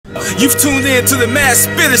You've tuned in to the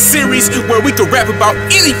Madspitter Series, where we can rap about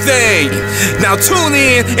anything. Now tune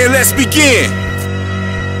in and let's begin.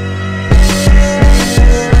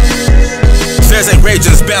 There's a rage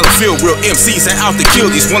in this battlefield, real MCs ain't out to kill.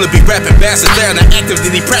 These wannabe rapping bastards, they're not active,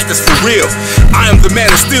 did he practice for real? I am the man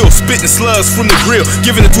of steel, spitting slugs from the grill,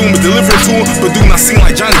 giving it to him and delivering to him, but do not sing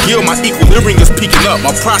like Johnny Gill. My equilibrium is peaking up,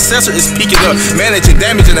 my processor is peaking up, managing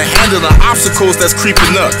damage and handling the obstacles that's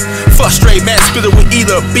creeping up. Frustrated Madspitter will eat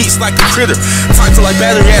up beats like a critter, toxic like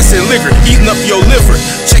battery acid and liquor, eating up your liver.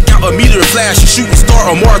 Check out a meteor flash, a shooting star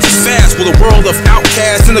on Mars is fast, with a world of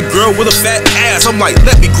outcasts and a girl with a fat ass. I'm like,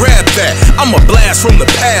 let me grab that, I'm a blast from the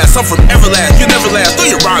past, I'm from Everlast, you never last, throw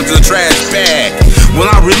your rhymes in the trash bag. When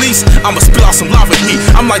I release, I'ma spit out some lava heat,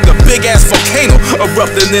 I'm like the big ass volcano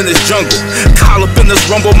erupting in this jungle. Call up in this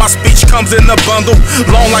rumble, my speech comes in a bundle,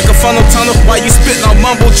 long like a funnel tunnel, while you spitting on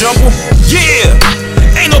mumble jumble. Yeah,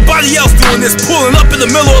 ain't nobody else doing this, pulling up in the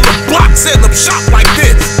middle of the block, setting up shop like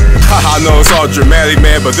this. I know it's all dramatic,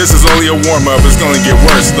 man, but this is only a warm-up, it's gonna get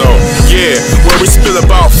worse though. Yeah, where we spit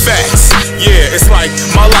about facts. Yeah, it's like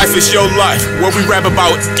my life is your life, where we rap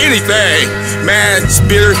about anything.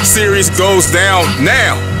 Madspitter Series goes down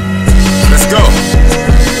now. Let's go.